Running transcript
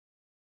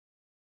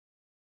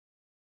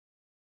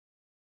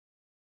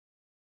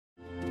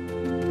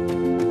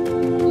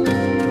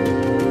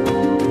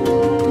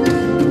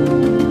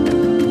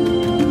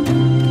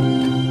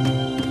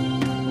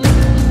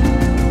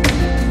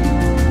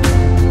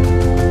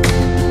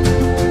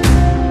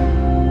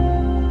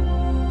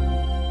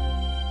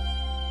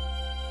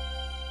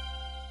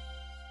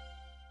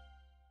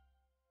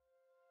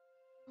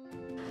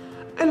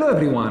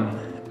everyone,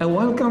 and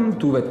welcome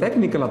to the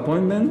technical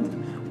appointment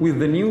with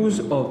the news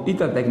of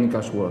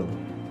Italia-Technical's world.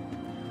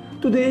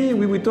 Today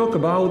we will talk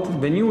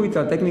about the new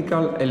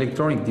Italia-Technical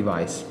electronic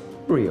device,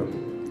 Brio.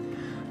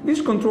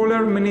 This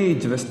controller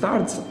manages the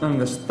starts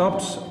and the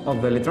stops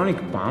of the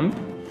electronic pump,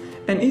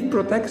 and it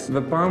protects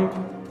the pump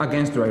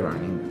against dry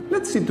running.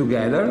 Let's see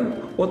together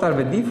what are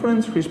the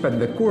differences respect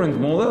the current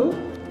model,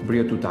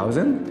 Brio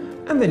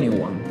 2000, and the new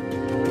one.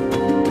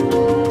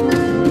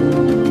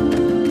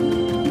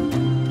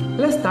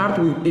 Let's start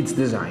with its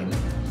design.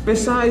 The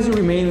size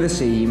remains the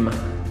same,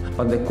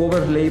 but the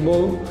cover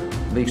label,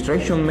 the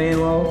instruction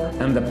manual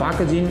and the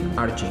packaging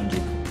are changed.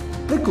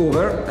 The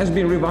cover has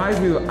been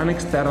revised with an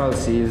external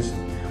seals,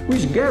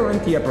 which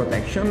guarantee a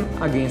protection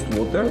against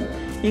water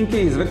in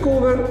case the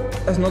cover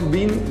has not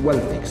been well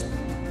fixed.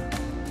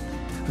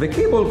 The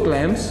cable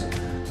clamps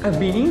have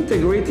been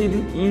integrated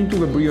into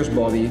the Brio's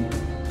body,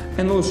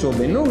 and also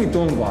the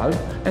no-return valve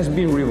has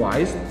been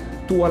revised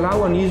to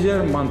allow an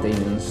easier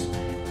maintenance.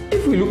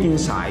 If we look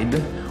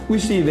inside, we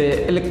see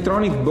the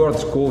electronic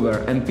board's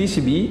cover and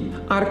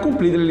PCB are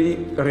completely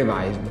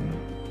revised.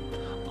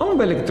 On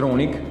the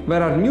electronic,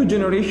 there are new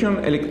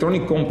generation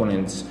electronic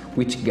components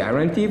which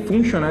guarantee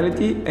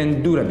functionality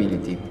and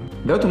durability.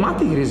 The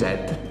automatic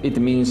reset, it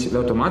means the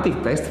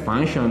automatic test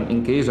function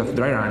in case of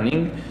dry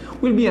running,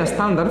 will be a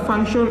standard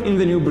function in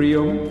the new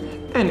Brio,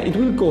 and it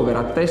will cover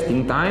a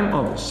testing time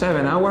of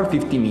 7 hours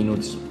 50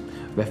 minutes.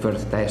 The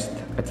first test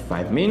at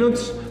 5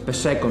 minutes, the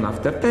second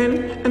after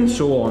 10, and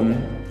so on.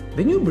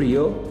 The new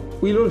Brio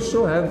will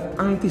also have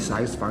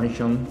anti-seize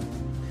function.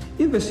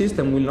 If the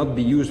system will not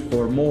be used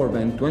for more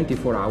than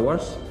 24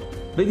 hours,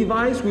 the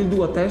device will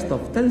do a test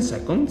of 10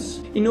 seconds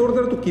in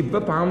order to keep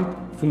the pump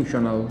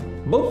functional.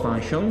 Both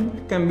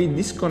functions can be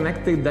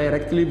disconnected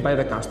directly by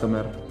the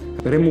customer,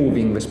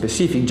 removing the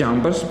specific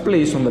jumpers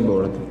placed on the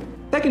board.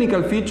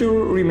 Technical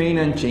features remain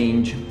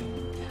unchanged.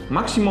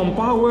 Maximum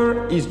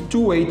power is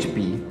 2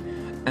 HP,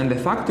 and the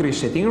factory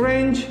setting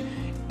range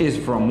is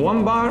from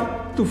 1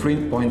 bar to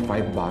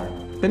 3.5 bar.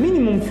 The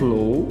minimum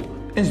flow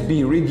has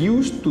been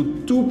reduced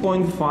to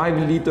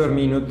 2.5 liter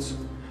minutes,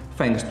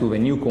 thanks to the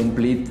new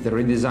complete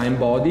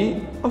redesigned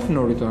body of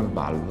no-return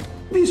valve.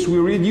 This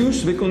will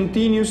reduce the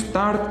continuous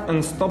start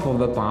and stop of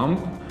the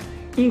pump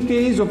in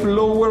case of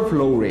lower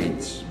flow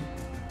rates.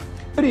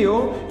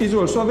 Brio is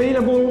also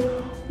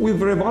available with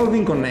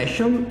revolving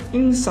connection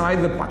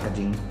inside the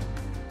packaging.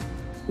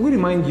 We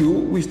remind you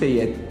we stay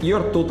at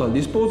your total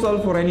disposal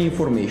for any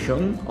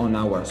information on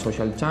our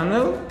social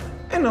channel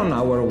and on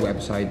our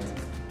website.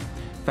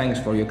 Thanks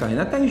for your kind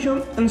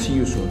attention and see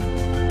you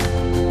soon.